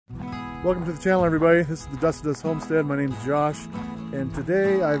Welcome to the channel, everybody. This is the Dusty Does Homestead. My name is Josh, and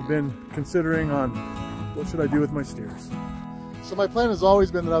today I've been considering on what should I do with my steers. So my plan has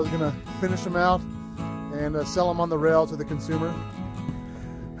always been that I was going to finish them out and sell them on the rail to the consumer.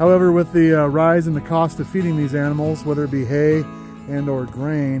 However, with the rise in the cost of feeding these animals, whether it be hay and or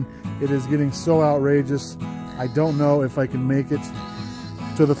grain, it is getting so outrageous. I don't know if I can make it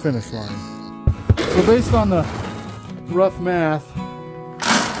to the finish line. So based on the rough math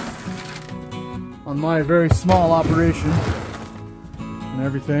on my very small operation and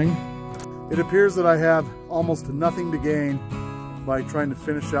everything, it appears that I have almost nothing to gain by trying to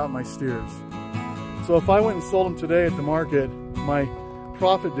finish out my steers. So if I went and sold them today at the market, my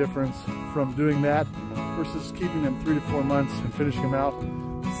profit difference from doing that versus keeping them 3 to 4 months and finishing them out,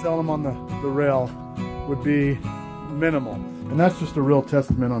 selling them on the rail would be minimal. And that's just a real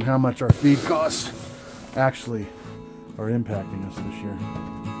testament on how much our feed costs actually are impacting us this year.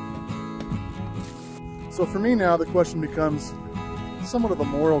 So for me now, the question becomes somewhat of a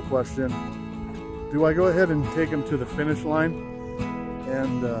moral question. Do I go ahead and take them to the finish line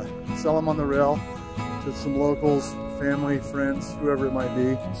and sell them on the rail to some locals, family, friends, whoever it might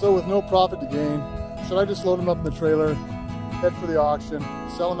be? So with no profit to gain, should I just load them up in the trailer, head for the auction,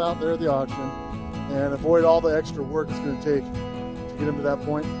 sell them out there at the auction, and avoid all the extra work it's going to take to get them to that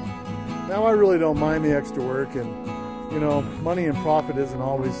point? Now, I really don't mind the extra work, and you know, money and profit isn't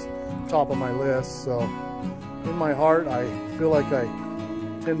always top of my list, so in my heart I feel like I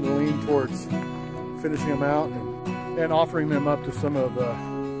tend to lean towards finishing them out and offering them up to some of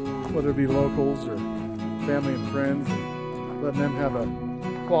whether it be locals or family and friends, and letting them have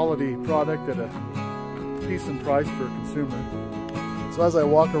a quality product at a decent price for a consumer. So as I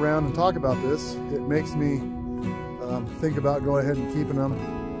walk around and talk about this, it makes me think about going ahead and keeping them,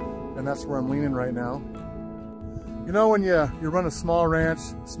 and that's where I'm leaning right now. You know, when you run a small ranch,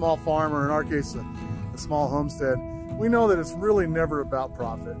 small farm, or in our case a small homestead, we know that it's really never about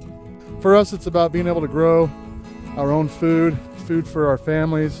profit. For us, it's about being able to grow our own food for our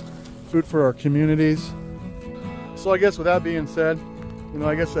families, food for our communities. So I guess with that being said, you know,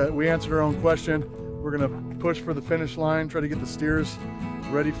 I guess that we answered our own question. We're gonna push for the finish line, try to get the steers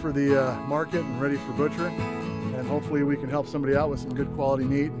ready for the market and ready for butcher, and hopefully we can help somebody out with some good quality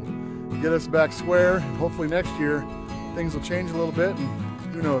meat and get us back square. And hopefully next year things will change a little bit, and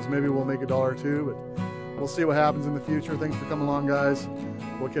who knows, maybe we'll make $1 or $2, but we'll see what happens in the future. Thanks for coming along, guys.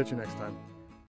 We'll catch you next time.